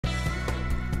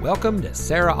Welcome to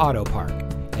Serra Auto Park,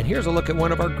 and here's a look at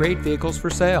one of our great vehicles for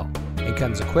sale. It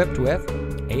comes equipped with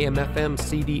AM/FM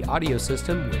CD audio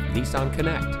system with Nissan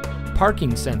Connect,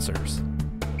 parking sensors,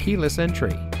 keyless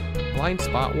entry, blind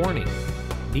spot warning,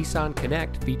 Nissan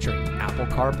Connect featuring Apple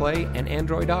CarPlay and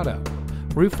Android Auto,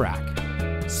 roof rack,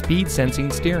 speed sensing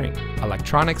steering,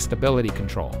 electronic stability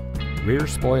control, rear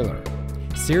spoiler,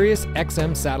 Sirius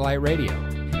XM satellite radio,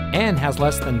 and has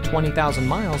less than 20,000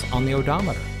 miles on the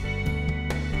odometer.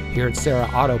 Here at Serra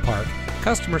Auto Park,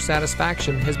 customer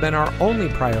satisfaction has been our only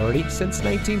priority since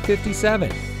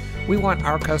 1957. We want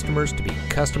our customers to be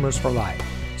customers for life,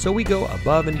 so we go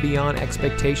above and beyond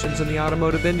expectations in the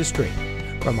automotive industry.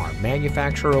 From our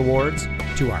manufacturer awards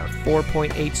to our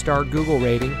 4.8-star Google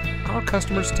rating, our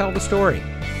customers tell the story.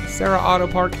 Serra Auto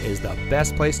Park is the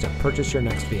best place to purchase your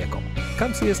next vehicle.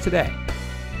 Come see us today.